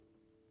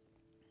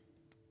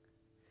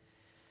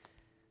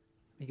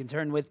You can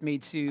turn with me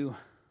to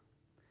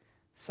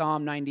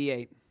Psalm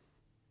 98.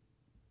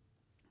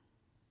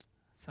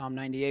 Psalm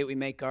 98, we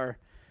make our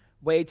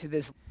way to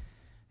this,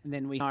 and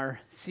then our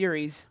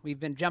series, we've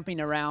been jumping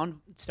around,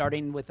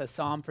 starting with a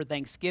psalm for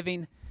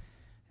Thanksgiving,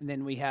 and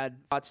then we had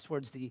thoughts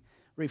towards the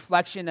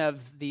reflection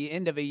of the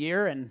end of a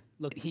year, and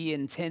look, He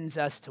intends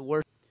us to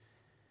worship.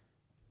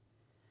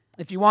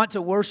 If you want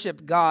to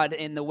worship God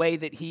in the way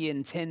that He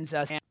intends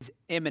us, His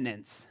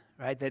immanence,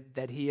 right?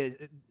 That He is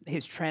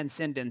His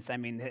transcendence. I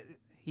mean,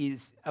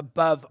 He's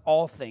above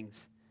all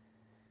things.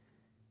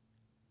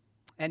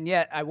 And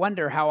yet, I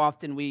wonder how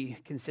often we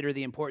consider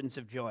the importance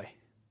of joy.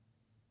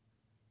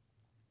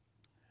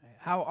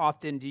 How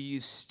often do you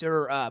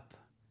stir up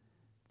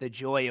the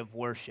joy of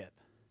worship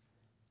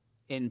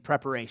in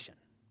preparation?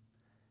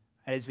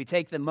 As we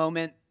take the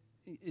moment,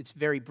 it's a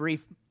very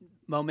brief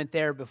moment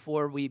there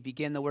before we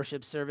begin the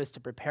worship service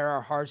to prepare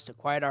our hearts, to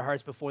quiet our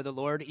hearts before the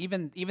Lord.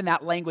 Even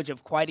that language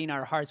of quieting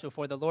our hearts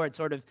before the Lord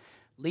sort of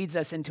leads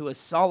us into a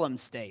solemn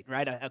state,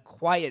 right? A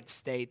quiet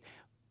state.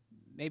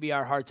 Maybe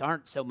our hearts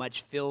aren't so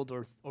much filled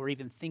or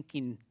even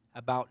thinking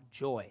about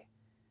joy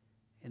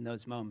in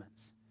those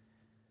moments.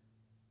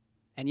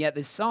 And yet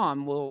this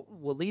psalm will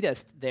lead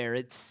us there.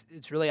 It's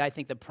really, I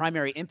think, the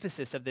primary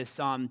emphasis of this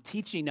psalm,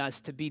 teaching us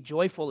to be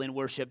joyful in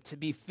worship, to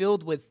be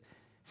filled with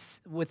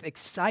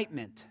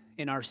excitement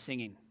in our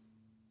singing.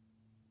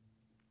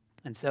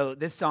 And so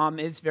this psalm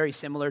is very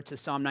similar to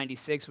Psalm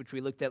 96, which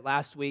we looked at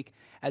last week,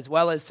 as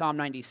well as Psalm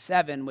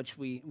 97, which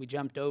we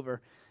jumped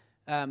over.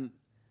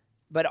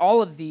 But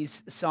all of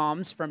these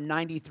psalms from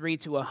 93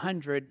 to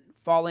 100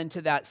 fall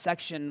into that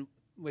section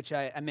which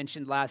I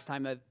mentioned last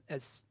time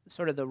as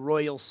sort of the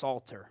Royal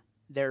Psalter.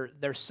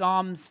 They're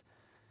psalms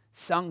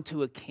sung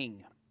to a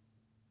king.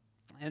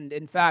 And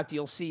in fact,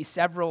 you'll see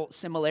several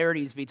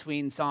similarities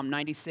between Psalm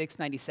 96,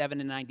 97,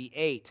 and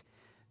 98.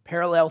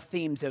 Parallel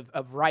themes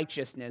of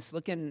righteousness.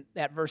 Looking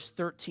at verse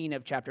 13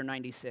 of chapter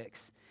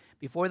 96.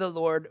 Before the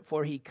Lord,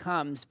 for he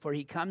comes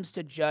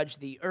to judge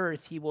the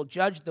earth. He will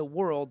judge the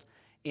world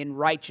in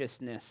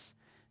righteousness.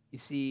 You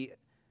see,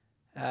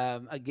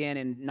 again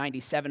in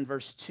 97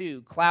 verse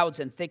 2, clouds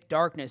and thick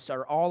darkness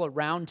are all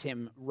around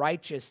him.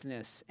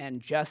 Righteousness and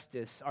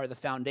justice are the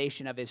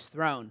foundation of his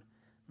throne.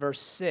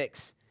 Verse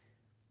 6,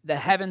 the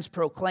heavens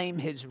proclaim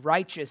his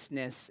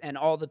righteousness, and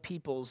all the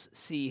peoples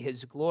see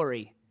his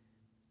glory.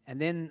 And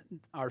then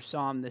our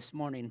psalm this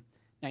morning,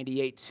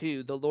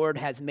 98:2, the Lord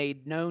has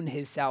made known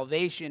his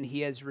salvation. He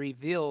has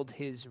revealed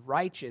his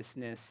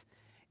righteousness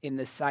in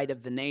the sight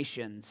of the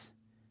nations.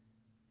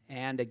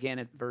 And again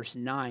at verse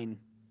 9,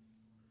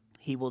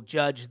 he will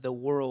judge the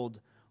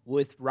world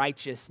with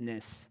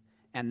righteousness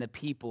and the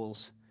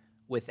peoples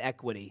with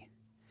equity.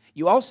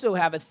 You also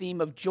have a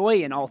theme of joy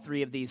in all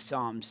three of these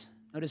psalms.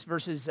 Notice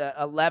verses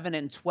 11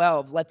 and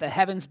 12. Let the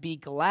heavens be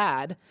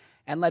glad,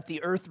 and let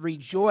the earth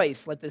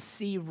rejoice. Let the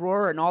sea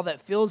roar and all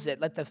that fills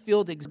it. Let the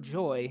field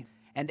joy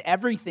and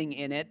everything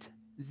in it.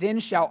 Then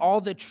shall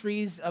all the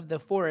trees of the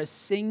forest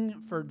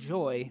sing for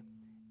joy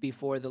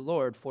before the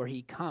Lord, for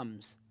he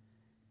comes.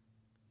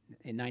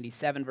 In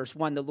 97 verse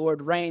 1, the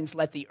Lord reigns.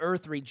 Let the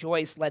earth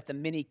rejoice. Let the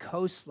many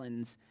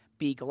coastlands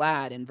be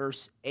glad. In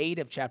verse 8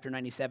 of chapter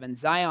 97,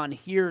 Zion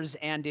hears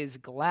and is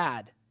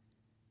glad.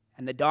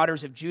 And the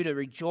daughters of Judah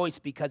rejoice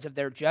because of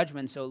their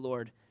judgments, O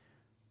Lord.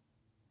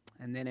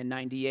 And then in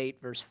 98,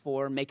 verse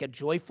 4, make a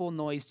joyful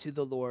noise to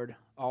the Lord,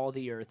 all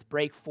the earth.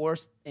 Break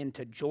forth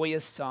into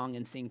joyous song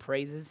and sing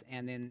praises.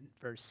 And then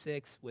verse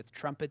 6, with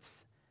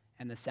trumpets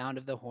and the sound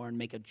of the horn,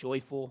 make a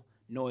joyful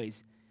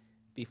noise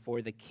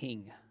before the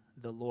King,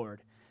 the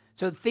Lord.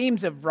 So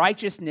themes of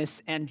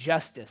righteousness and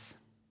justice,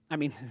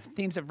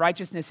 themes of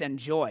righteousness and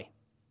joy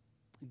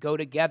go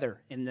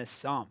together in this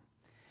psalm.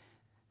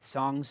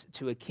 Songs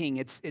to a king.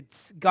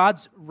 It's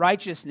God's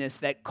righteousness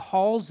that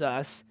calls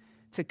us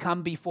to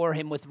come before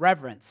him with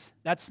reverence.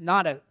 That's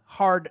not a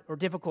hard or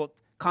difficult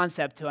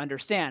concept to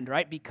understand,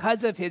 right?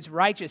 Because of his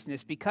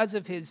righteousness, because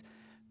of his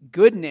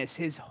goodness,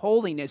 his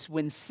holiness,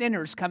 when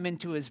sinners come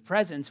into his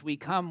presence, we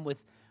come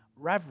with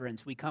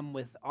reverence, we come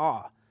with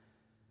awe,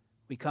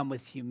 we come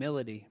with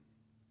humility.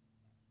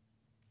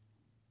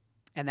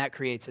 And that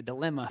creates a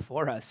dilemma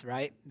for us,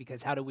 right?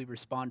 Because how do we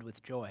respond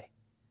with joy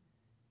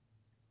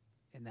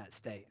in that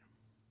state?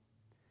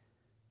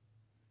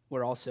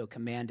 We're also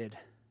commanded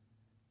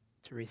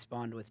to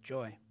respond with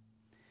joy.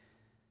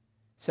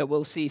 So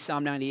we'll see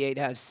Psalm 98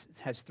 has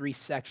three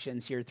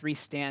sections here, three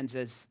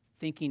stanzas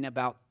thinking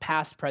about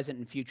past, present,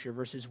 and future.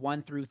 Verses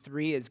 1 through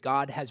 3 is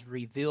God has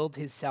revealed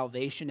his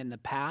salvation in the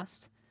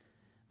past.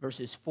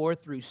 Verses 4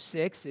 through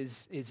 6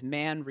 is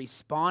man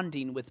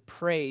responding with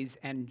praise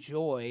and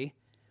joy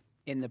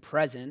in the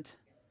present.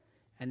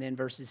 And then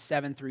verses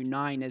 7 through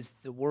 9 is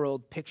the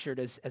world pictured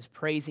as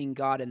praising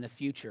God in the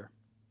future.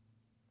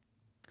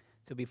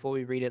 So before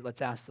we read it,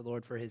 let's ask the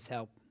Lord for his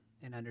help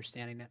in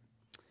understanding it.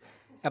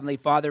 Heavenly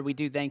Father, we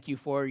do thank you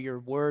for your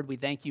word. We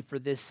thank you for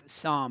this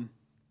psalm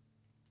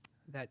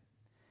that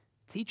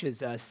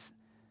teaches us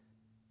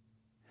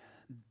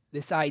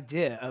this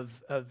idea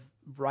of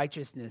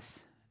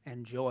righteousness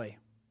and joy,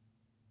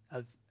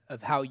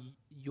 of how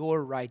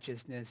your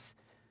righteousness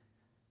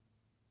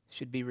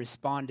should be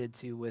responded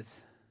to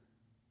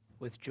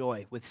with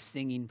joy, with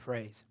singing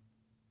praise.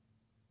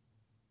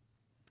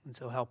 And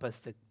so help us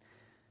to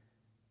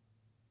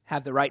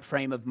have the right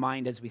frame of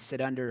mind as we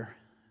sit under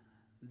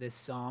this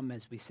psalm,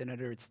 as we sit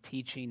under its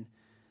teaching.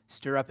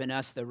 Stir up in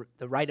us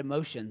the right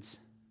emotions,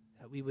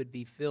 that we would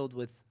be filled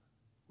with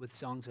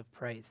songs of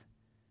praise,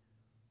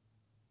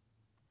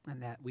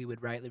 and that we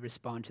would rightly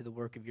respond to the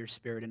work of your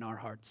Spirit in our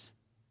hearts.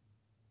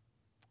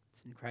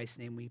 It's in Christ's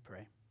name we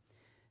pray.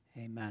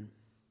 Amen.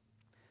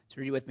 So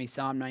read with me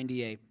Psalm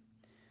 98.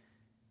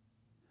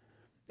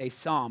 A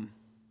psalm.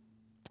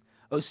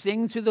 O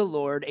sing to the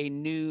Lord a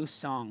new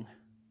song,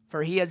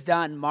 for he has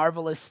done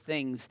marvelous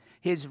things.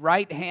 His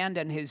right hand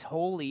and his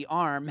holy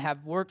arm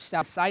have worked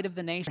outside of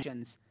the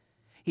nations.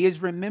 He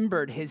has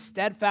remembered his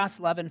steadfast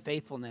love and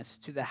faithfulness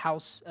to the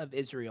house of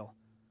Israel.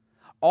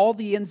 All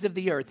the ends of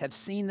the earth have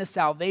seen the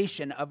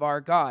salvation of our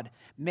God.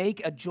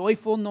 Make a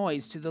joyful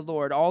noise to the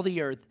Lord, all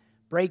the earth.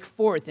 Break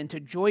forth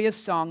into joyous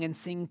song and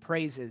sing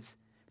praises.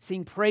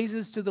 Sing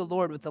praises to the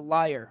Lord with the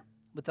lyre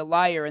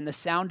and the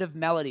sound of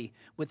melody,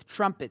 with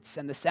trumpets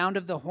and the sound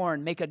of the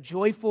horn. Make a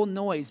joyful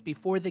noise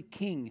before the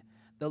King,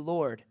 the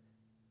Lord.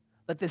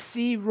 Let the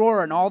sea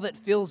roar and all that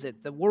fills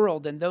it, the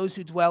world and those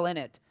who dwell in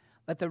it.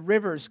 Let the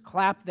rivers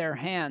clap their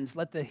hands.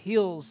 Let the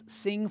hills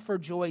sing for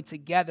joy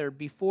together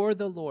before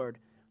the Lord,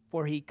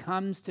 for he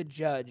comes to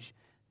judge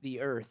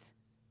the earth.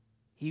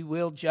 He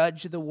will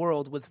judge the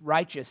world with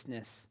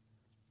righteousness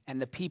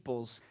and the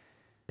peoples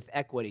with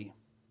equity.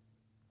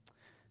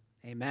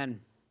 Amen.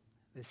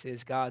 This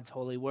is God's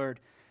holy word.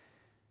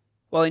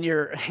 Well, in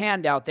your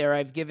handout there,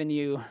 I've given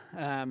you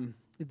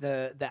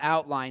the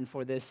outline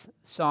for this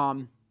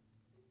psalm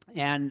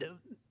and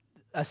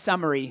a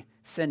summary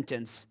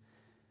sentence.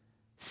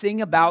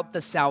 Sing about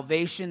the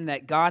salvation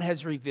that God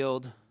has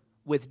revealed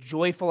with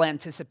joyful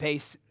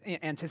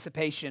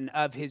anticipation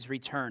of his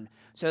return.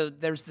 So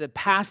there's the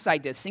past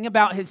idea. Sing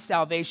about his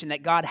salvation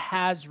that God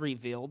has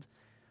revealed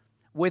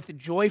with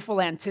joyful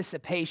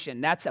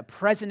anticipation. That's a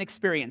present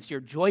experience. You're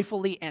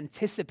joyfully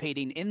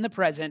anticipating in the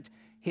present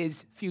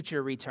his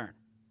future return.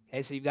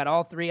 Okay, so you've got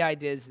all three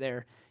ideas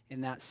there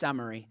in that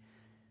summary.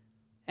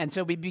 And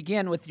so we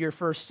begin with your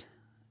first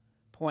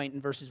point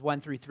in verses 1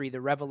 through 3, the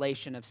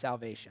revelation of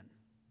salvation.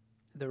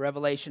 The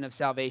revelation of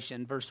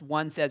salvation. Verse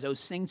 1 says, O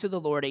sing to the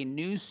Lord a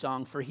new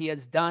song, for he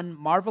has done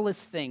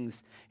marvelous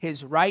things.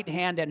 His right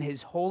hand and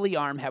his holy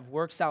arm have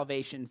worked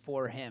salvation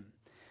for him.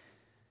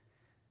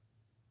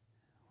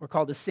 We're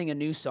called to sing a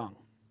new song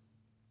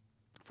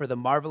for the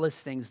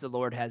marvelous things the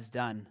Lord has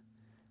done,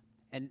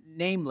 and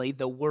namely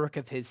the work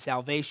of his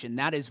salvation.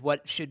 That is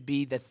what should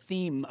be the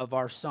theme of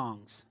our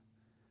songs.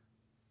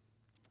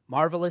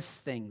 Marvelous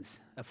things,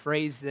 a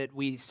phrase that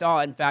we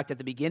saw, in fact, at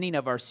the beginning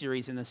of our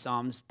series in the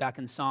Psalms, back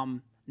in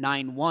Psalm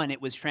 9:1,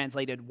 it was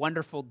translated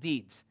wonderful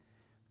deeds.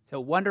 So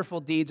wonderful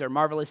deeds are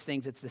marvelous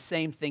things. It's the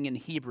same thing in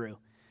Hebrew.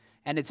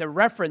 And it's a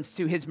reference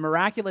to his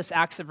miraculous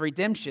acts of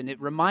redemption. It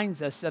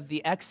reminds us of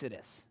the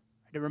Exodus.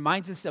 It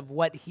reminds us of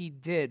what he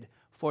did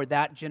for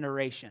that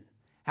generation,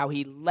 how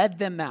he led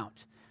them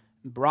out,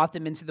 brought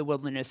them into the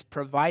wilderness,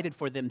 provided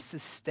for them,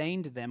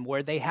 sustained them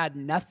where they had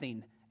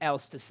nothing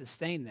else to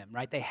sustain them,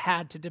 right? They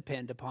had to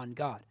depend upon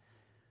God.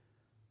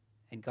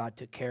 And God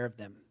took care of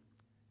them.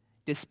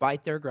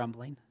 Despite their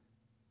grumbling,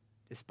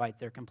 despite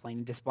their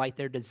complaining, despite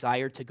their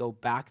desire to go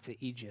back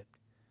to Egypt.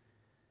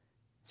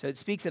 So it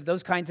speaks of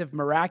those kinds of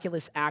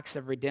miraculous acts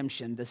of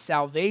redemption. The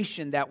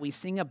salvation that we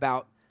sing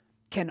about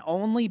can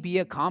only be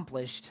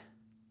accomplished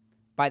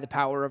by the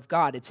power of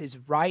God. It's his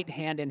right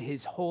hand and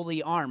his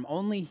holy arm.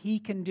 Only he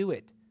can do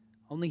it.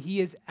 Only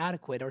he is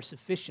adequate or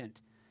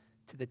sufficient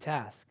to the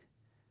task.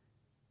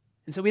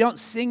 And so we don't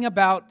sing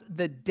about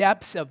the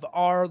depths of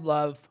our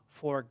love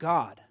for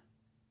God.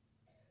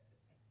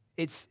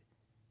 It's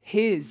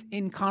his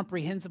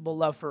incomprehensible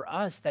love for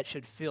us that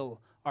should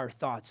fill our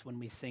thoughts when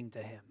we sing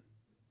to him.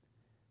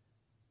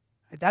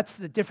 That's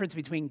the difference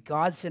between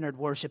God-centered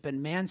worship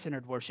and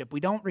man-centered worship. We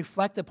don't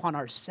reflect upon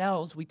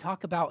ourselves. We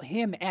talk about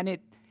him, and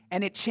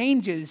it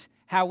changes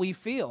how we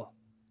feel.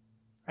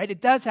 Right?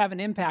 It does have an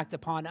impact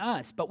upon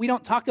us, but we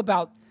don't talk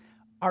about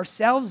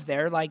ourselves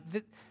there like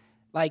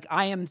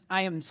I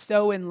am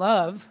so in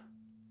love.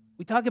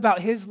 We talk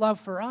about his love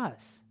for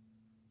us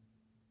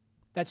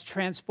that's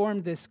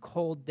transformed this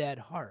cold, dead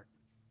heart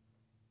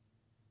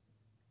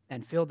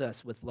and filled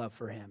us with love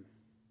for him.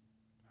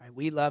 Right?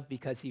 We love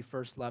because he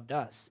first loved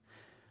us.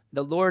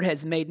 The Lord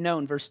has made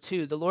known, verse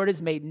 2, the Lord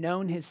has made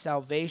known his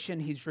salvation.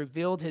 He's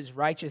revealed his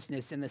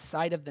righteousness in the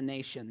sight of the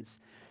nations.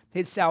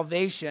 His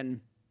salvation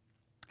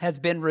has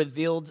been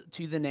revealed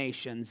to the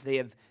nations. They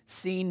have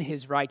seen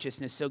his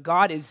righteousness. So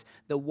God is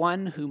the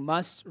one who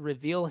must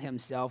reveal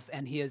himself,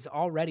 and he has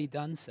already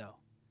done so,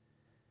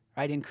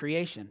 right, in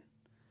creation.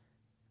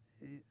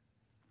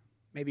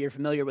 Maybe you're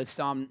familiar with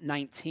Psalm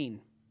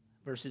 19,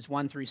 verses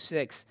 1 through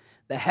 6.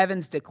 The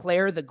heavens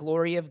declare the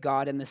glory of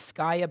God, and the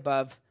sky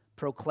above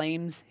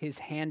proclaims his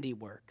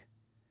handiwork.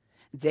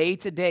 day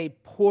to day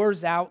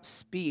pours out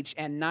speech,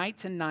 and night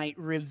to night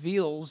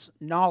reveals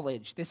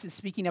knowledge. This is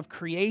speaking of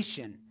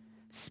creation,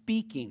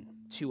 speaking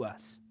to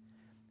us.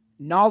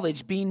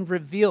 Knowledge being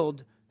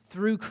revealed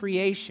through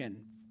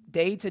creation,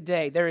 day to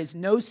day. There is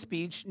no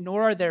speech,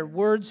 nor are there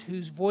words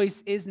whose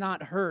voice is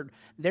not heard.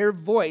 Their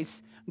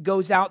voice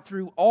goes out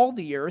through all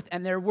the earth,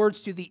 and their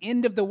words to the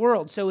end of the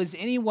world. So is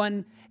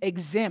anyone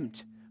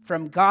exempt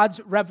from God's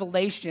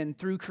revelation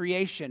through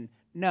creation?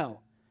 No.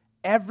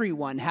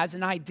 Everyone has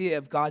an idea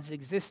of God's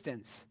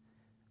existence,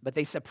 but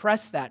they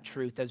suppress that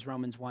truth, as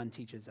Romans 1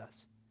 teaches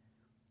us.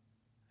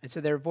 And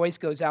so their voice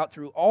goes out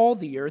through all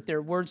the earth,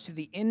 their words to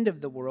the end of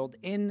the world.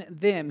 In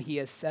them he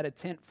has set a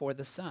tent for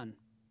the sun,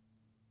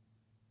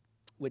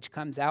 which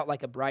comes out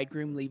like a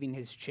bridegroom leaving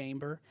his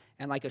chamber,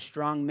 and like a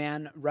strong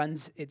man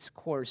runs its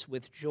course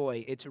with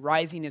joy. Its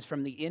rising is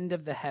from the end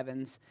of the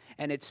heavens,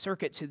 and its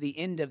circuit to the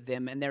end of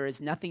them, and there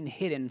is nothing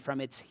hidden from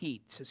its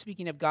heat. So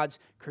speaking of God's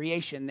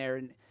creation there,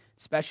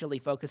 especially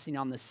focusing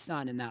on the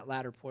sun in that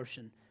latter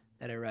portion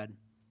that I read.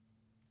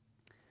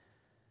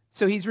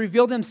 So he's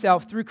revealed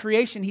himself through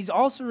creation. He's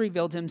also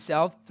revealed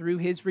himself through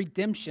his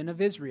redemption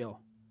of Israel.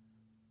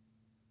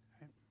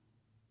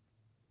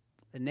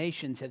 The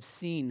nations have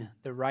seen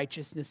the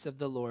righteousness of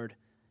the Lord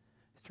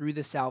through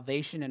the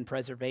salvation and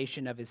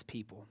preservation of his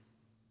people.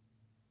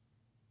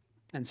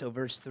 And so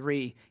verse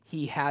 3,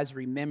 he has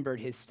remembered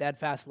his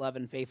steadfast love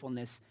and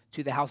faithfulness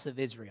to the house of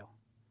Israel.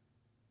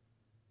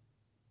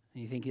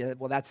 And you think,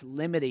 well, that's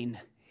limiting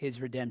his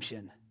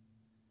redemption.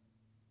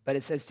 But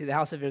it says to the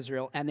house of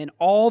Israel, and then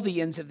all the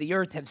ends of the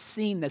earth have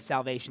seen the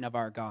salvation of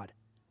our God.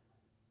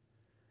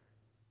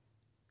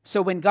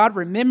 So when God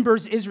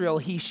remembers Israel,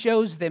 he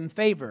shows them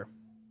favor.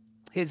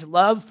 His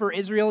love for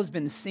Israel has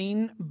been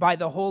seen by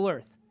the whole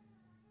earth.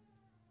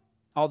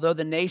 Although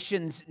the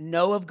nations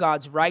know of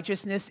God's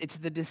righteousness, it's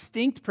the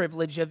distinct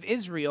privilege of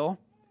Israel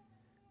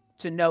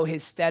to know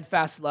his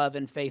steadfast love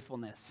and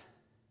faithfulness.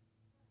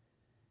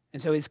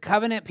 And so his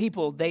covenant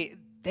people, they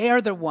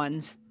are the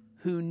ones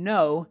who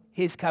know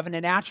his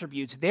covenant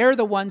attributes. They're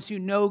the ones who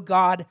know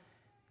God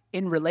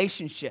in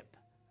relationship,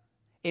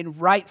 in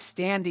right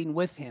standing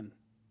with him.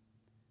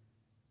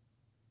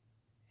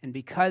 And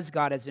because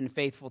God has been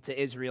faithful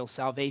to Israel,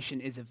 salvation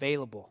is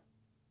available.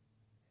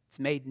 It's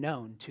made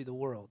known to the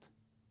world.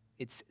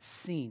 It's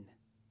seen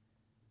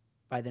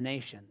by the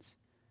nations.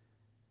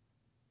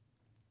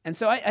 And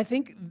so I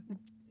think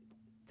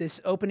this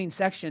opening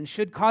section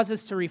should cause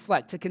us to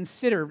reflect, to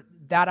consider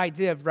that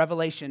idea of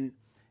revelation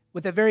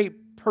with a very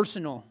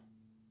personal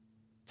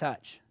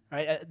touch,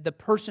 right? The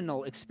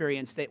personal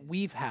experience that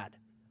we've had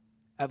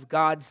of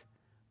God's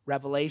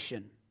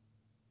revelation.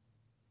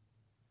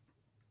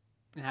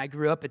 And I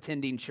grew up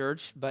attending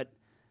church, but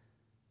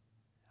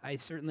I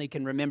certainly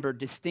can remember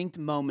distinct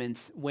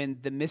moments when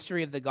the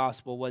mystery of the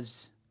gospel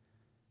was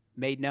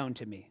made known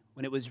to me,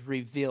 when it was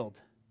revealed,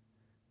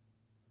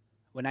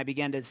 when I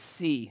began to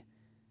see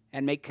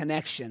and make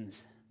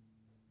connections,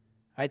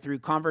 right, through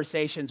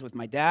conversations with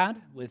my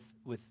dad, with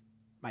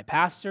my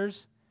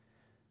pastors,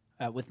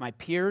 with my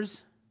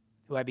peers,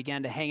 who I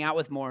began to hang out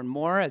with more and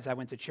more as I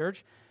went to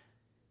church.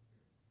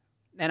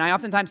 And I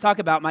oftentimes talk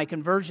about my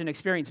conversion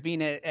experience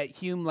being at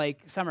Hume Lake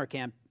Summer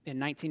Camp in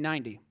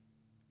 1990.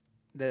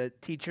 The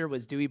teacher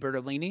was Dewey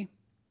Bertolini,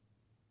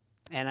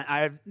 and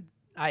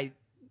I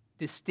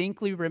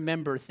distinctly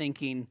remember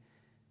thinking,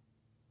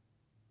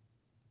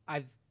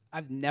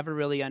 I've never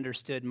really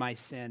understood my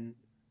sin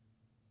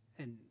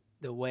and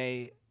the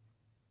way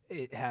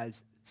it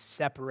has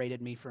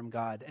separated me from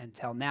God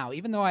until now.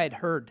 Even though I had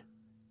heard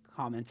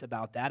comments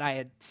about that, I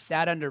had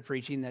sat under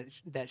preaching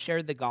that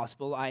shared the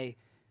gospel. I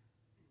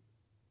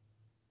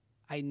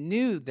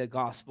knew the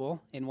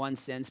gospel in one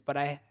sense, but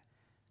I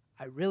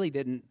really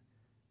didn't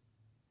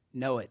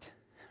know it,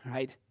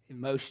 right,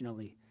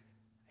 emotionally.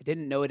 I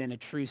didn't know it in a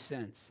true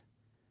sense.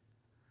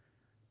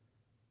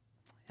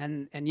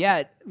 And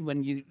yet,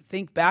 when you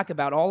think back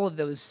about all of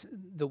those,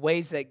 the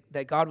ways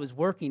that God was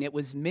working, it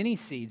was many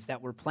seeds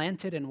that were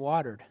planted and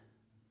watered,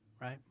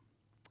 right,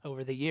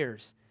 over the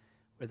years,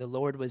 where the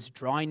Lord was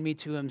drawing me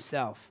to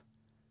himself.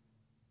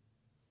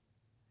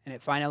 And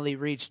it finally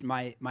reached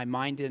my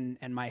mind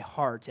and my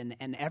heart,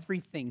 and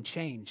everything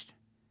changed.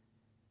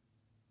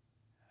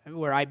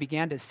 Where I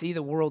began to see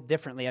the world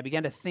differently. I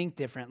began to think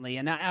differently.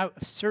 And I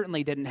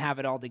certainly didn't have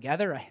it all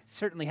together. I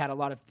certainly had a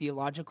lot of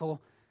theological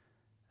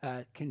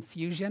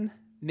confusion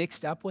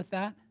mixed up with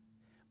that.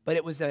 But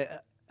it was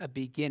a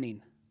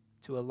beginning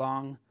to a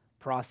long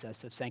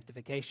process of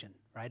sanctification,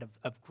 right,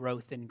 of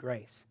growth in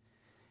grace.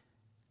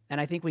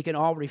 And I think we can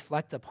all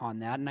reflect upon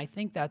that. And I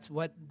think that's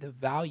what the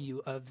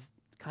value of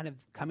kind of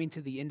coming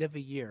to the end of a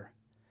year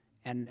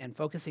and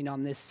focusing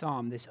on this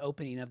psalm, this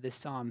opening of this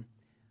psalm,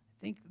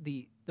 I think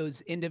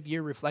those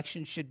end-of-year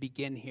reflections should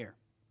begin here.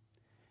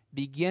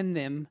 Begin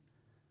them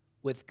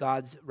with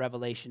God's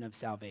revelation of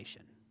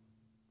salvation.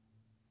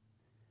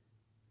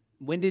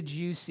 When did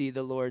you see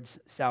the Lord's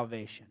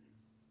salvation?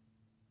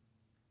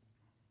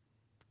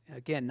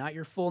 Again, not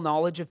your full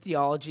knowledge of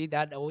theology.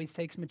 That always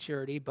takes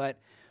maturity. But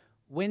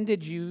When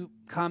did you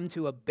come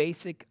to a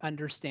basic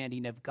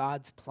understanding of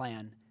God's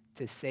plan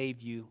to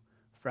save you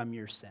from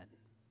your sin?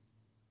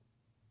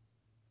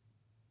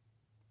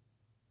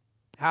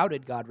 How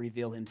did God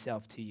reveal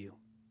himself to you?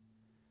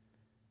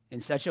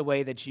 In such a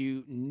way that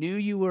you knew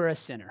you were a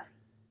sinner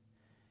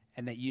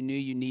and that you knew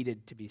you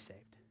needed to be saved.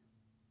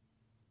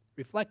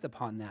 Reflect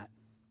upon that.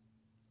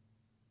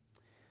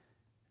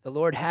 The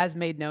Lord has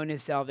made known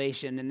his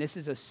salvation, and this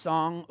is a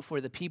song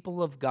for the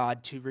people of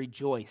God to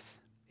rejoice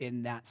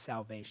in that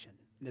salvation,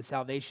 the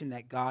salvation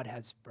that God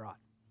has brought.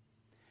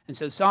 And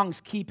so songs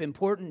keep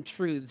important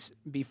truths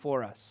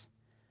before us.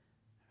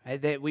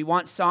 Right? That we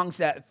want songs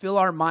that fill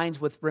our minds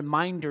with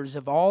reminders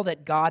of all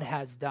that God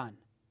has done.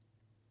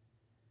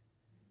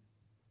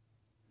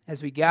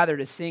 As we gather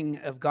to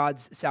sing of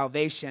God's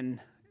salvation,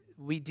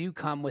 we do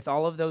come with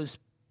all of those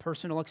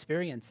personal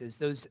experiences,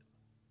 those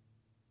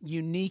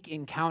unique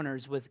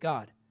encounters with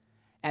God.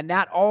 And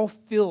that all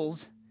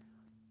fills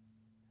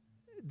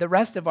the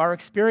rest of our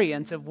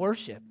experience of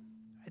worship.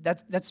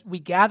 We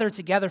gather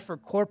together for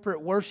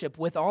corporate worship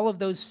with all of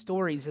those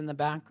stories in the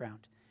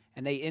background,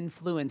 and they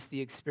influence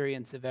the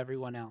experience of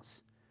everyone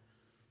else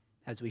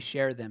as we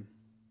share them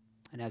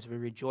and as we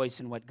rejoice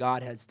in what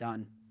God has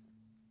done.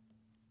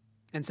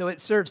 And so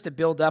it serves to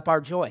build up our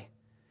joy.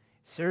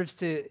 It serves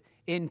to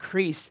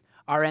increase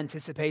our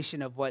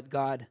anticipation of what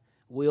God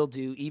will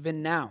do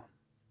even now.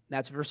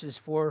 That's verses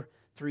 4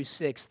 through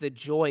 6, the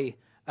joy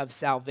of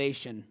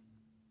salvation,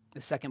 the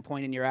second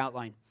point in your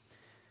outline.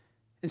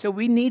 And so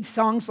we need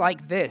songs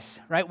like this,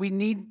 right? We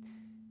need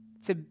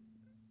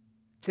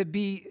to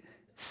be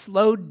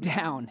slowed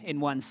down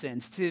in one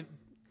sense, to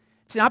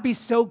not be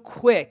so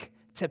quick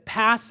to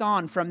pass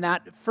on from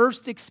that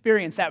first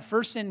experience, that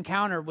first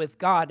encounter with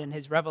God and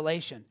his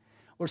revelation.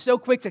 We're so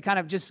quick to kind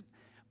of just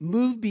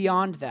move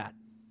beyond that,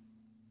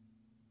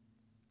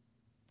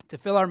 to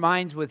fill our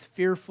minds with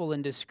fearful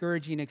and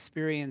discouraging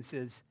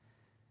experiences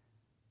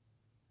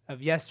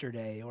of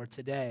yesterday or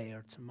today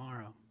or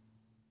tomorrow,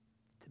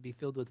 to be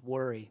filled with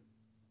worry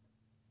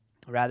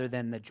rather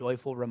than the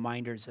joyful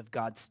reminders of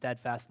God's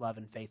steadfast love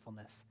and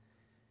faithfulness.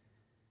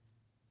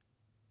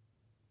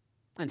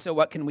 And so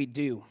what can we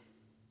do?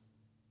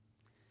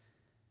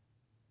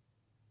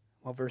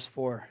 Well, verse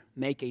 4,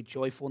 make a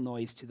joyful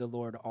noise to the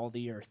Lord, all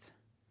the earth.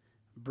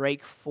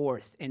 Break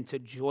forth into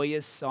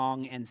joyous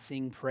song and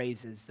sing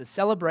praises. The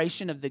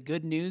celebration of the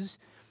good news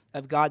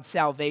of God's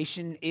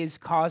salvation is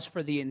cause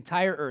for the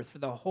entire earth, for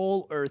the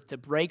whole earth to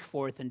break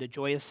forth into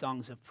joyous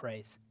songs of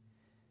praise.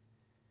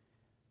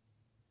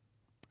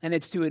 And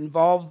it's to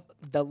involve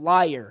the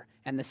lyre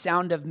and the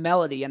sound of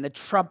melody and the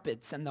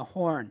trumpets and the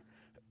horn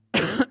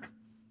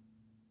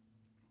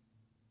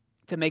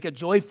to make a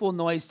joyful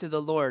noise to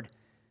the Lord.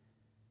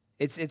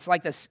 It's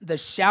like the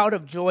shout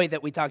of joy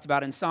that we talked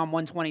about in Psalm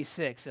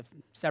 126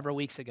 several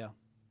weeks ago.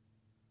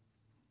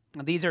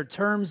 These are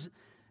terms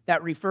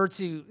that refer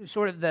to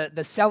sort of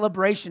the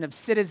celebration of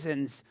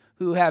citizens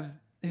who've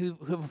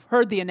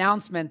heard the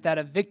announcement that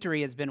a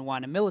victory has been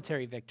won, a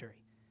military victory.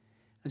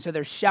 And so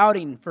they're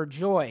shouting for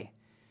joy.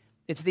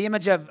 It's the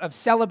image of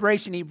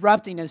celebration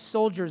erupting as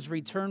soldiers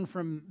return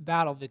from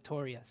battle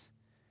victorious.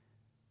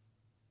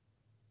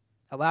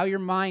 Allow your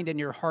mind and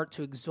your heart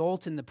to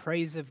exult in the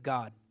praise of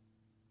God,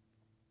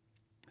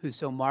 who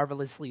so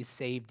marvelously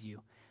saved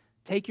you.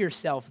 Take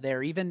yourself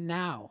there, even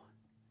now,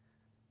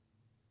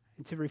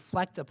 and to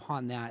reflect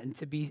upon that and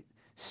to be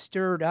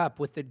stirred up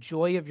with the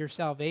joy of your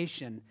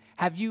salvation.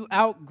 Have you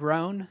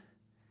outgrown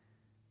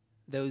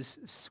those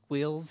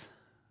squeals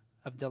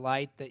of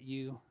delight that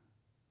you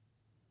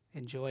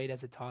enjoyed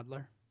as a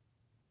toddler?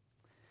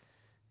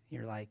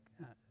 You're like,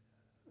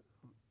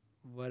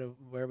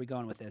 where are we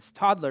going with this?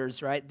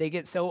 Toddlers, right? They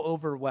get so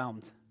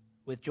overwhelmed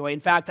with joy. In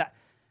fact,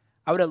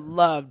 I would have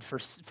loved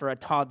for a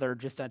toddler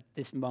just at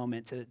this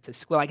moment to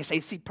squeal. I could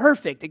say, see,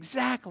 perfect,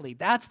 exactly.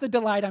 That's the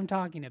delight I'm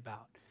talking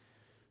about.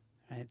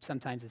 Right?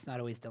 Sometimes it's not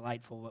always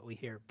delightful what we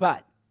hear.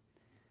 But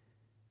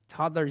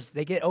toddlers,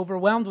 they get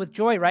overwhelmed with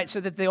joy, right?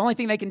 So that the only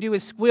thing they can do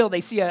is squeal.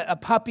 They see a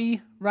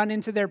puppy run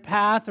into their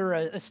path or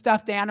a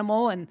stuffed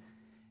animal, and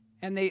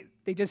they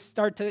just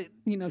start to,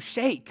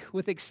 shake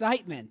with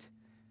excitement.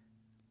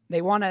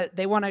 They want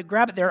to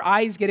grab it. Their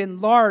eyes get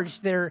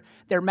enlarged. Their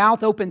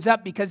mouth opens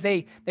up because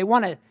they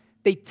want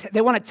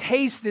to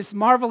taste this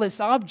marvelous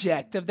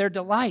object of their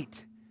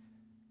delight.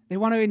 They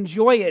want to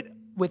enjoy it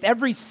with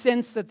every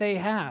sense that they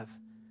have.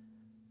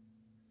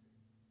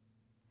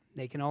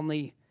 They can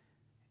only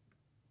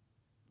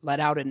let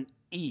out an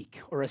eek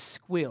or a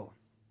squeal.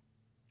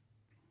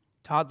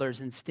 Toddlers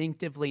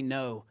instinctively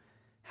know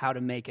how to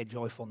make a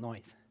joyful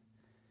noise.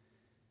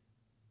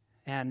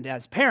 And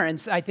as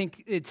parents, I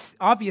think it's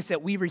obvious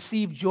that we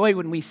receive joy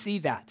when we see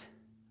that.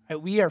 Right?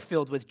 We are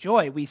filled with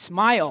joy. We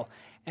smile,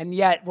 and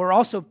yet we're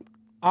also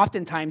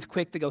oftentimes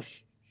quick to go, shh,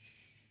 shh.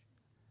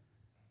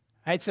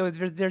 Right? So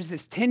there's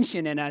this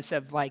tension in us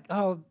of like,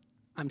 oh,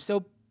 I'm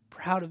so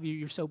proud of you.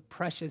 You're so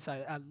precious.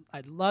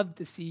 I'd love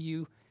to see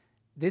you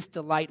this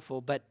delightful,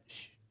 but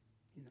shh,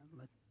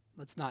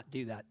 let's not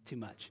do that too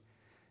much.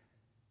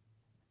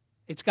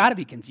 It's got to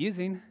be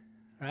confusing,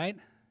 right?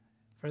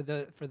 for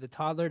the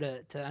toddler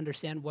to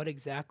understand what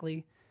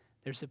exactly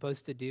they're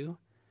supposed to do.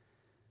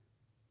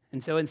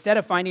 And so instead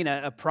of finding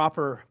a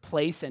proper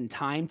place and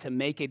time to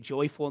make a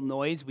joyful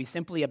noise, we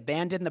simply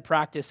abandon the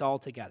practice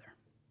altogether.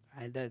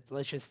 Right?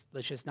 Let's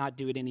just not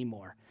do it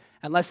anymore.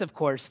 Unless, of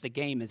course, the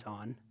game is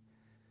on,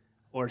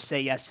 or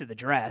say yes to the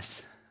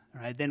dress.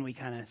 Right? Then we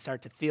kind of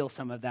start to feel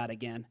some of that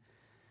again.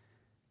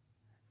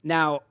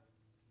 Now,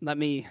 let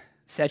me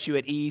set you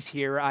at ease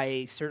here.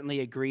 I certainly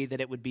agree that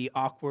it would be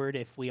awkward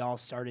if we all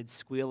started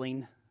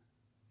squealing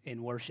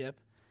in worship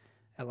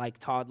like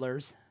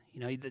toddlers.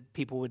 That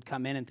people would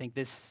come in and think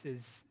this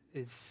is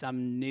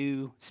some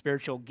new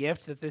spiritual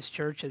gift that this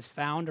church has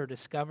found or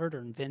discovered or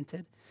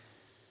invented.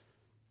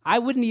 I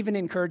wouldn't even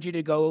encourage you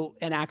to go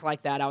and act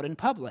like that out in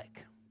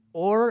public.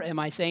 Or am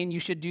I saying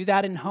you should do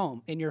that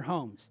in your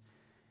homes?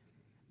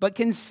 But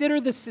consider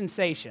the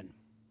sensation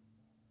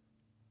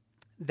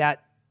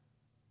that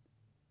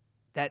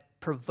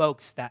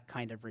provokes that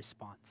kind of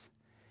response.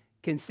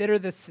 Consider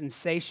the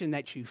sensation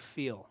that you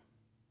feel,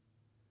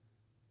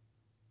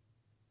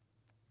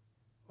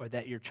 or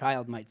that your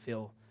child might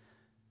feel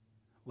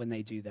when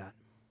they do that.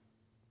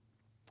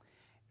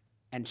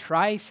 And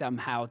try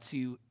somehow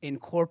to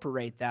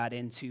incorporate that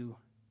into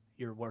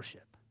your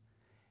worship.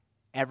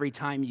 Every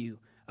time you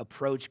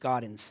approach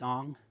God in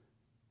song,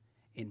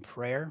 in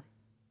prayer,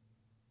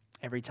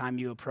 every time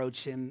you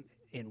approach Him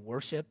in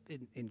worship,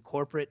 in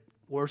corporate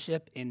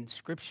worship, in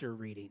scripture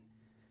reading,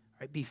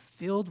 right? Be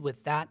filled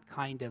with that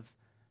kind of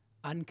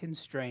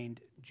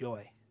unconstrained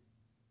joy.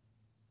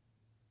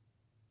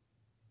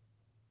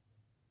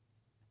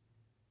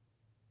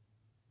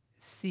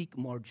 Seek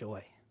more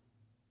joy.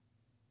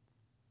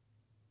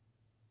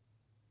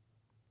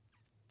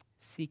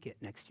 Seek it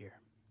next year.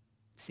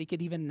 Seek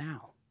it even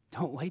now.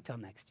 Don't wait till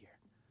next year.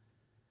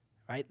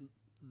 Right?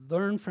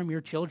 Learn from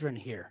your children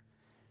here.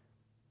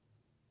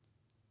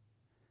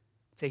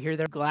 To hear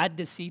they're glad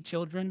to see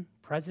children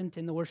present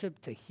in the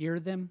worship, to hear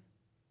them,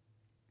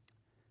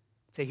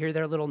 to hear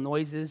their little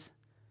noises.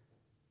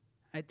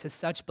 Right? To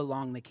such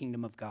belong the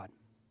kingdom of God.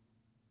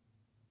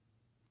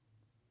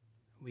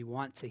 We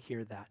want to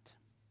hear that.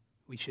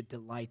 We should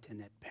delight in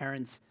it.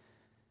 Parents,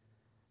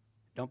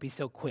 don't be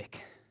so quick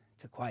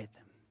to quiet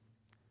them.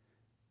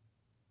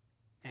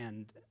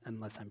 And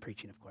unless I'm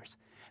preaching, of course.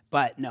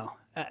 But no,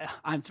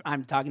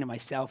 I'm talking to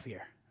myself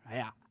here.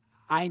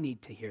 I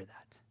need to hear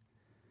that.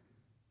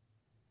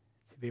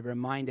 To be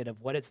reminded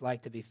of what it's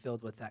like to be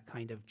filled with that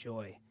kind of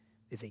joy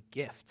is a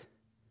gift.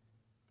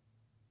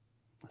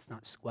 Let's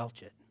not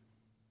squelch it.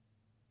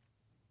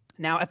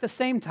 Now, at the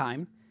same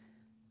time,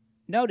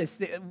 notice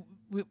that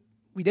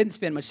we didn't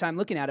spend much time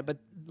looking at it, but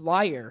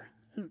lyre,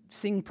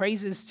 sing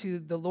praises to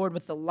the Lord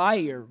with the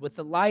lyre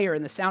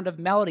and the sound of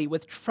melody,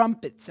 with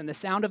trumpets and the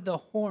sound of the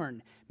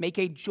horn. Make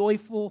a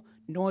joyful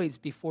noise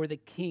before the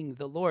King,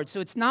 the Lord.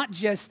 So it's not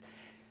just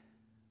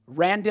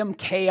random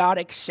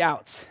chaotic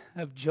shouts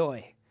of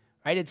joy,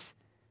 right?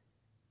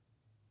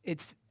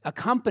 It's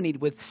accompanied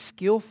with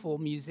skillful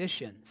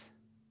musicians,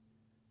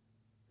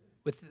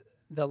 with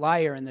the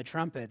lyre and the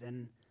trumpet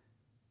and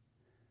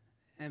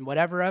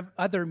whatever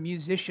other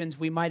musicians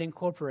we might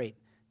incorporate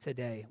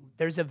today.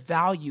 There's a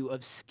value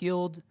of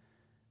skilled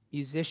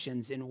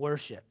musicians in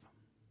worship.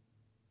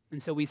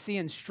 And so we see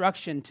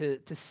instruction to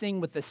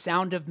sing with the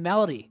sound of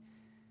melody,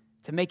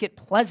 to make it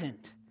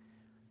pleasant.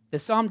 The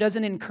psalm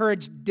doesn't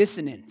encourage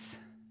dissonance.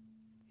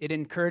 It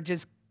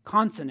encourages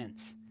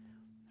consonance.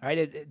 Right?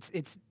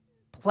 It's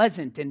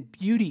pleasant and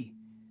beauty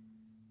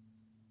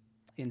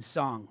in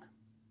song.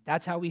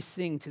 That's how we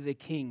sing to the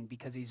King,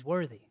 because He's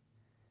worthy.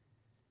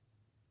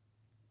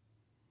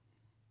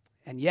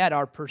 And yet,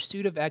 our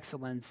pursuit of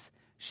excellence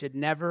should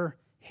never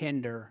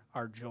hinder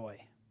our joy.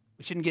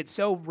 We shouldn't get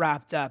so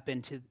wrapped up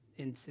into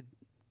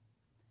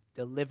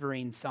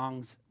delivering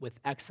songs with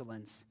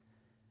excellence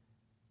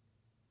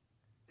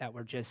that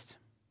we're just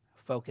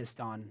focused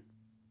on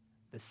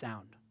the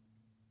sound.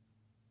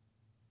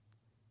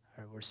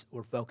 Or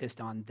we're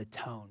focused on the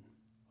tone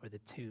or the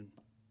tune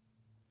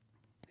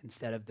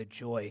instead of the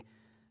joy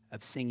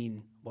of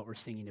singing what we're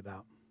singing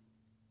about.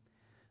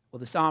 Well,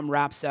 the psalm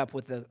wraps up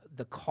with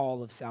the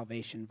call of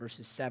salvation,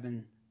 verses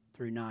 7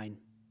 through 9.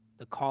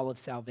 The call of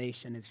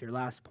salvation is your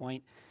last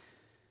point.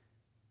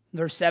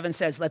 Verse 7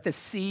 says, "Let the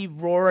sea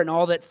roar and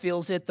all that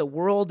fills it, the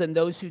world and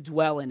those who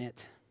dwell in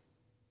it.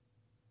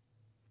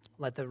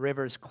 Let the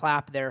rivers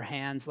clap their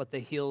hands, let the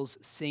hills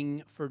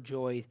sing for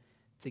joy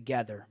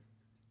together."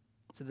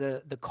 So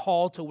the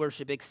call to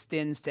worship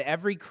extends to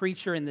every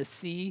creature in the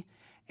sea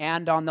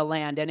and on the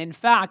land. And in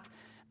fact,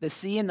 the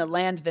sea and the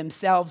land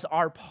themselves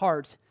are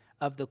part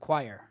of the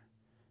choir.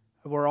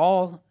 We're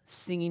all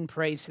singing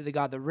praise to the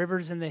God. The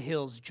rivers and the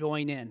hills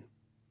join in.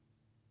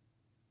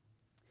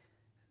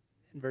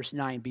 In verse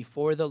 9,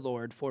 "Before the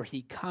Lord, for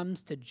He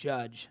comes to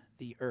judge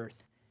the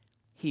earth.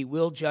 He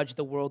will judge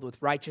the world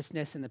with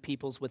righteousness and the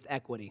peoples with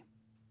equity."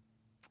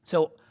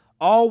 So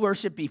all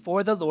worship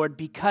before the Lord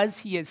because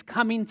He is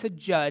coming to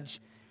judge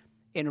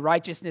in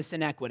righteousness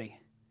and equity.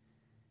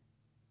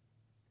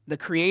 The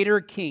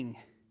Creator King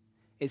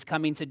is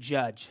coming to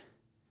judge.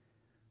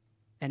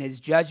 and his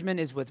judgment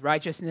is with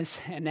righteousness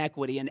and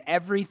equity. And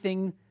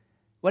everything,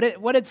 what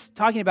it's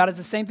talking about is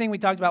the same thing we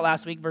talked about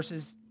last week,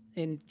 verses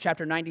in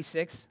chapter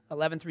 96,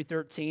 11 through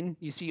 13.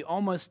 You see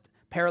almost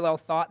parallel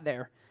thought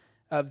there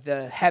of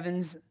the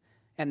heavens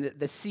and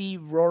the sea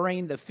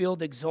roaring, the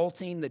field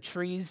exulting, the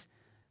trees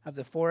of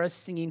the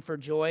forest singing for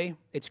joy.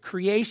 It's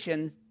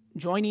creation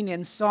joining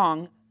in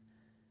song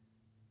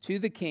to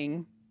the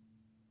King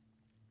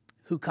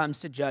who comes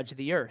to judge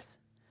the earth.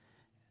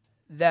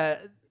 The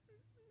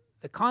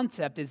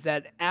concept is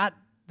that at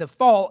the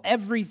fall,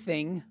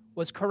 everything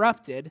was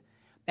corrupted,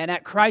 and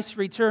at Christ's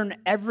return,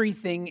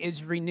 everything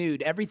is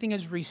renewed, everything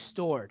is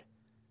restored.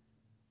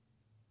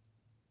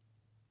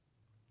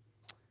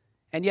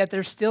 And yet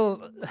there's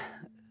still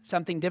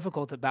something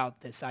difficult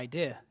about this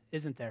idea,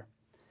 isn't there?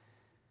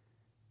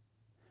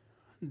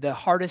 The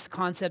hardest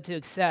concept to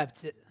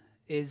accept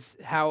is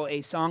how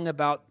a song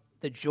about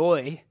the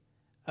joy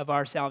of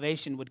our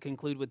salvation would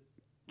conclude with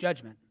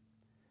judgment.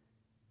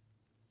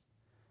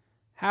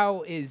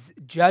 How is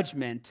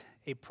judgment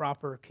a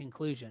proper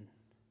conclusion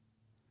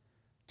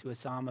to a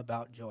psalm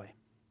about joy?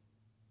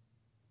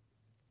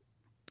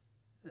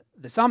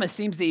 The psalmist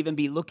seems to even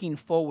be looking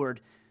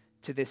forward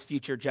to this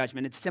future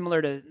judgment. It's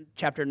similar to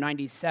chapter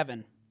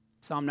 97,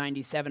 Psalm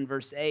 97,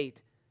 verse 8.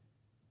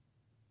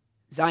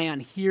 Zion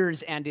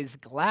hears and is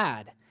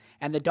glad,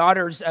 and the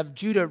daughters of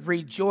Judah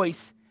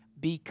rejoice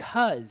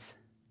because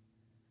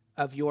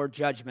of your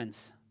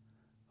judgments,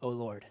 O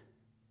Lord.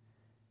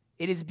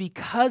 It is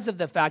because of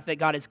the fact that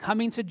God is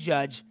coming to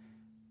judge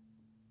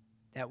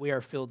that we are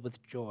filled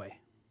with joy.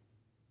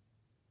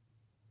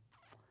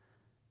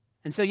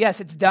 And so, yes,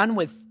 it's done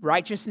with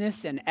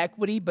righteousness and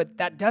equity, but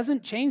that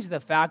doesn't change the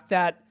fact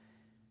that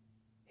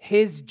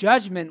his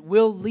judgment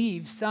will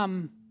leave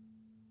some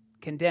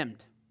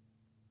condemned.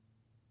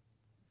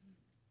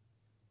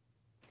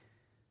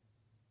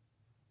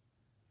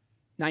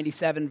 Psalm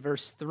 97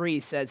 verse 3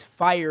 says,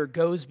 fire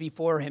goes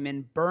before him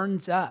and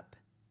burns up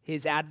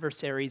his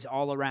adversaries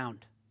all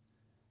around.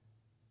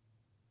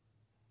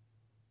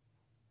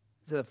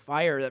 So the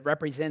fire that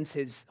represents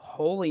his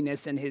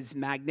holiness and his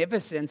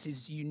magnificence,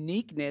 his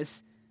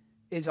uniqueness,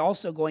 is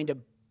also going to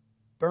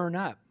burn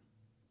up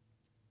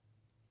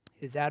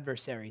his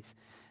adversaries.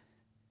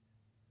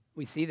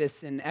 We see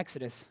this in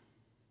Exodus.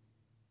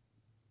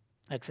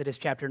 Exodus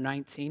chapter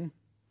 19,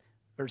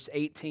 verse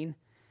 18.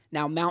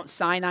 Now Mount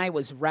Sinai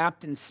was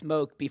wrapped in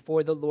smoke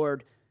before the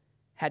Lord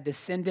had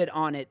descended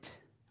on it,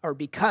 or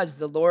because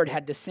the Lord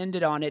had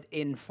descended on it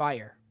in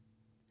fire.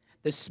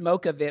 The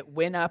smoke of it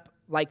went up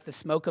like the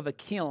smoke of a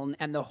kiln,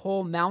 and the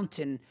whole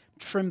mountain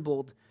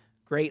trembled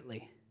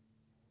greatly.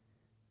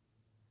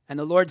 And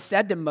the Lord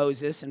said to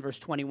Moses in verse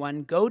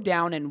 21, go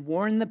down and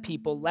warn the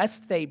people,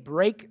 lest they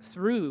break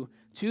through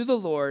to the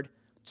Lord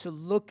to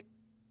look,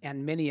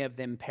 and many of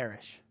them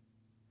perish.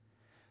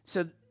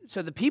 So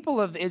the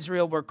people of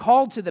Israel were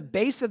called to the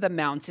base of the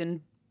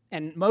mountain,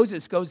 and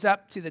Moses goes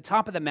up to the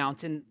top of the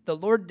mountain. The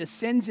Lord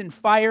descends in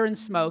fire and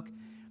smoke,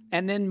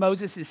 and then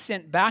Moses is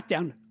sent back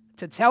down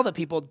to tell the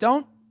people,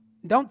 don't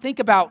think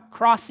about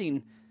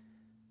crossing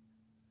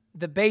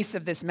the base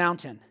of this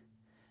mountain.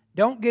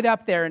 Don't get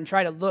up there and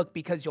try to look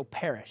because you'll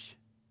perish.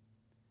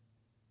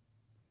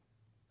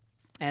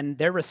 And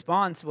their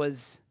response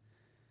was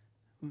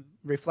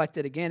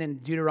reflected again in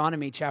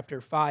Deuteronomy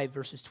chapter 5,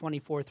 verses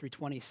 24 through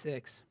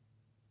 26.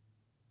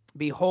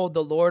 Behold,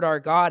 the Lord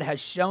our God has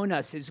shown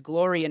us his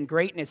glory and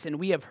greatness, and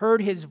we have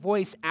heard his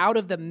voice out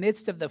of the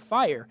midst of the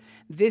fire.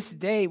 This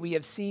day we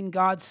have seen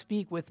God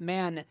speak with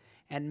man,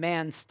 and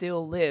man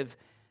still live.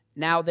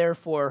 Now,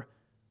 therefore,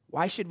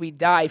 why should we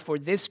die? For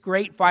this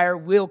great fire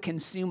will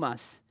consume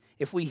us.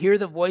 If we hear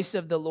the voice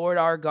of the Lord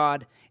our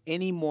God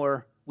any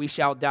more, we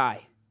shall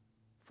die.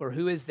 For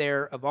who is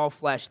there of all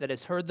flesh that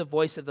has heard the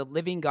voice of the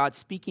living God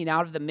speaking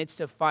out of the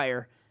midst of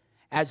fire,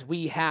 as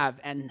we have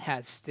and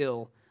has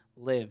still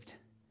lived?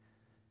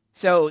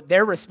 So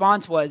their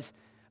response was,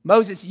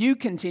 Moses, you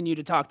continue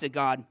to talk to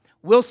God.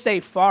 We'll stay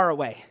far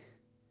away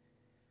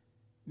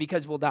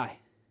because we'll die.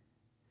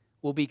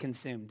 We'll be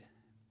consumed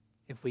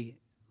if we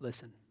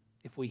listen,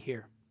 if we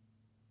hear.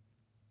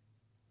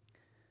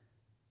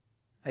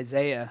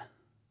 Isaiah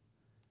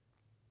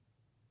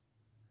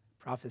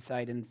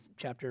prophesied in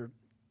chapter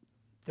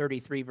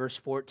 33, verse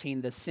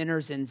 14, the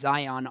sinners in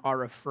Zion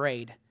are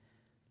afraid.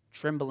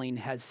 Trembling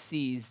has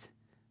seized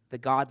the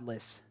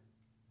godless.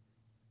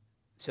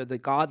 So the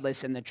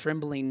godless and the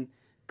trembling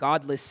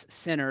godless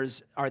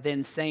sinners are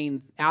then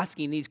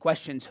asking these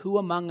questions, who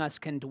among us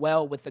can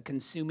dwell with the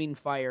consuming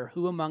fire?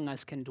 Who among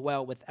us can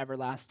dwell with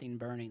everlasting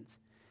burnings?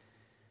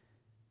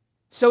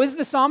 So is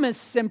the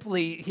psalmist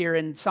simply here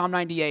in Psalm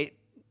 98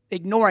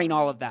 ignoring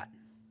all of that?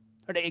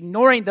 Or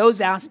ignoring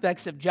those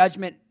aspects of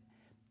judgment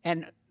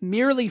and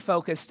merely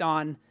focused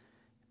on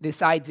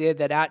this idea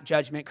that at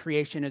judgment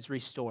creation is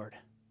restored?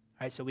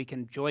 Right, so we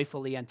can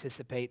joyfully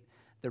anticipate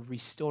the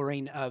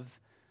restoring of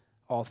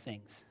all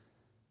things.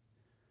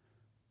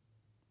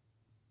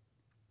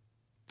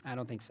 I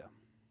don't think so.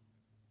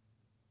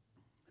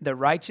 The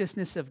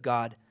righteousness of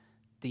God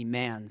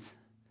demands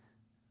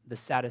the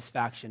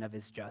satisfaction of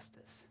his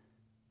justice.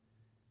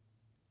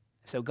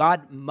 So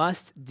God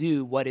must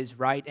do what is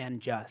right and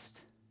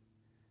just.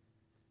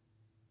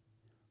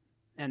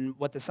 And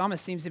what the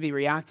psalmist seems to be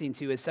reacting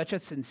to is such a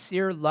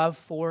sincere love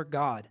for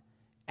God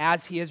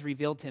as he has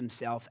revealed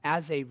himself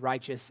as a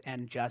righteous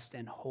and just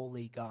and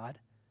holy God,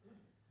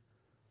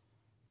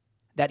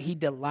 that he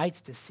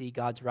delights to see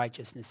God's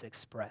righteousness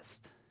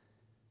expressed.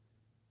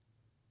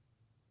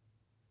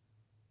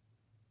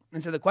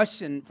 And so the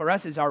question for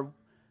us is, are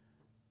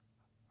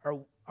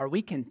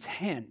we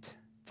content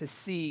to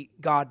see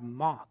God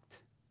mocked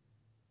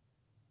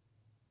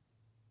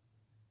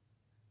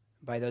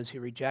by those who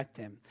reject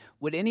him?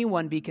 Would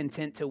anyone be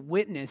content to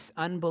witness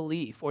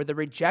unbelief or the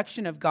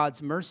rejection of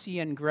God's mercy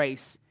and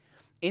grace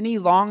any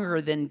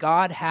longer than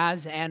God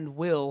has and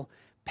will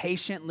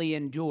patiently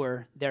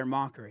endure their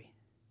mockery?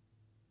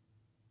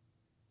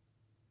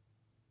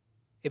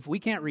 If we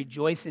can't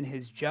rejoice in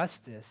his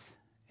justice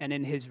and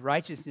in his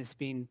righteousness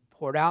being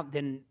poured out,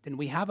 then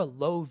we have a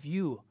low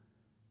view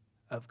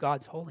of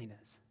God's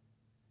holiness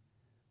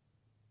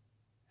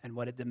and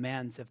what it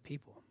demands of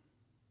people,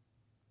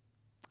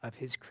 of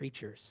his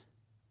creatures.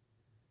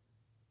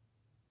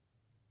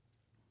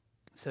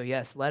 So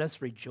yes, let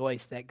us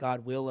rejoice that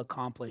God will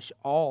accomplish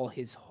all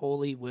his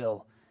holy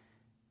will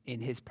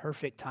in his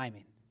perfect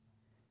timing.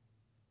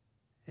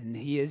 And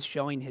he is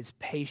showing his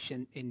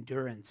patient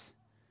endurance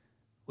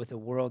with a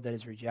world that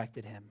has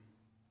rejected him.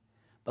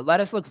 But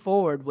let us look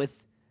forward with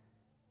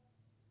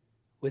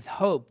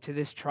hope to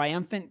this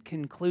triumphant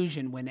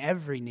conclusion when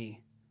every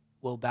knee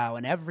will bow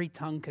and every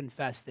tongue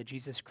confess that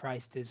Jesus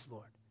Christ is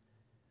Lord.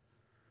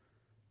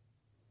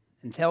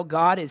 Until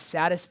God is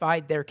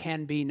satisfied, there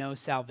can be no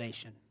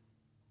salvation.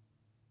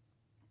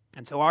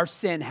 And so our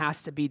sin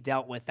has to be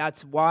dealt with.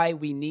 That's why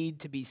we need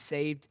to be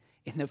saved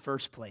in the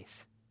first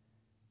place.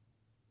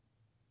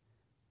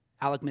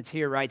 Alec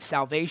Matier writes,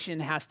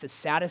 salvation has to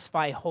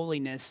satisfy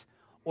holiness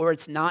or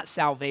it's not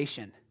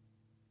salvation.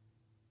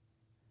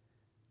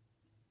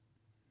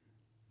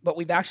 But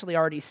we've actually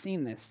already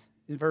seen this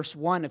in verse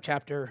 1 of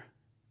chapter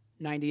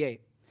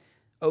 98.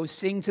 Oh,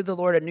 sing to the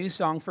Lord a new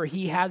song, for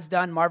he has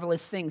done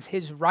marvelous things.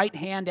 His right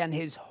hand and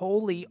his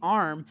holy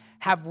arm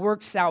have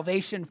worked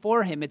salvation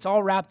for him. It's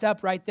all wrapped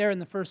up right there in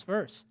the first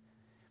verse.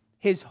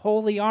 His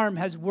holy arm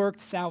has worked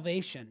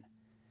salvation.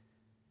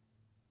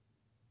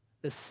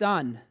 The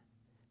Son,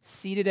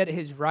 seated at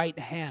his right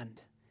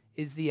hand,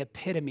 is the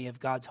epitome of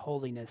God's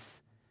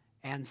holiness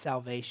and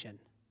salvation.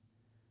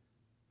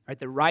 Right?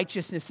 The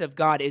righteousness of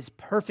God is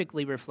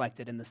perfectly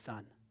reflected in the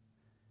Son,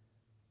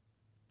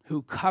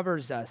 who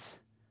covers us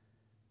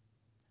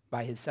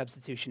by his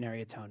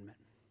substitutionary atonement.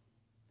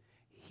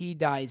 He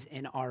dies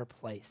in our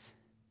place.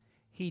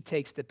 He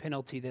takes the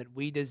penalty that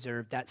we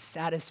deserve, that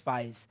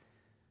satisfies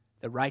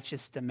the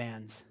righteous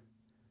demands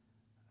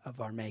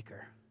of our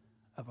Maker,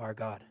 of our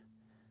God,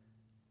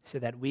 so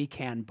that we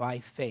can, by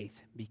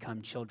faith,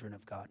 become children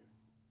of God.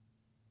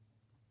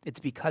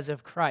 It's because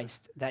of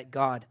Christ that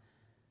God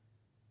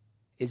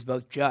is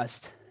both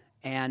just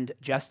and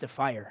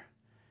justifier.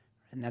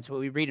 And that's what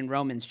we read in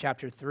Romans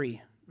chapter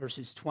 3,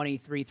 verses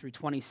 23 through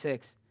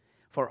 26.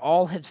 For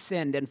all have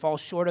sinned and fall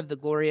short of the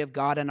glory of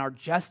God and are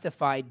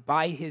justified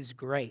by his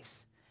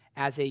grace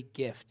as a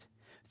gift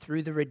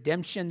through the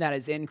redemption that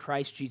is in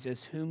Christ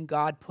Jesus, whom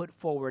God put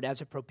forward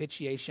as a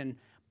propitiation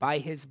by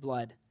his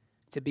blood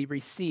to be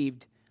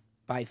received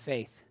by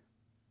faith.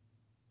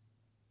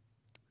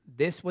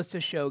 This was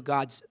to show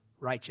God's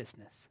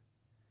righteousness,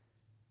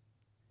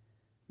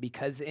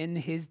 because in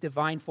his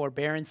divine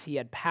forbearance he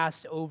had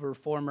passed over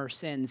former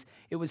sins.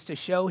 It was to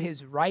show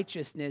his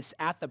righteousness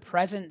at the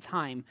present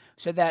time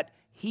so that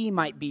he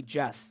might be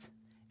just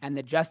and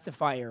the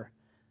justifier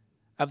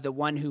of the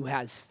one who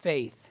has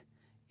faith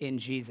in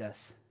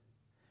Jesus.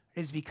 It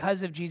is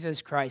because of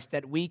Jesus Christ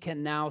that we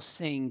can now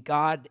sing,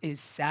 God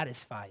is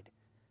satisfied.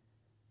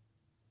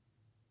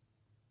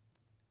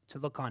 To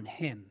look on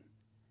him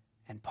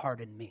and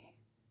pardon me.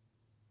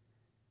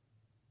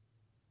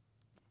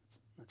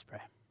 Let's pray.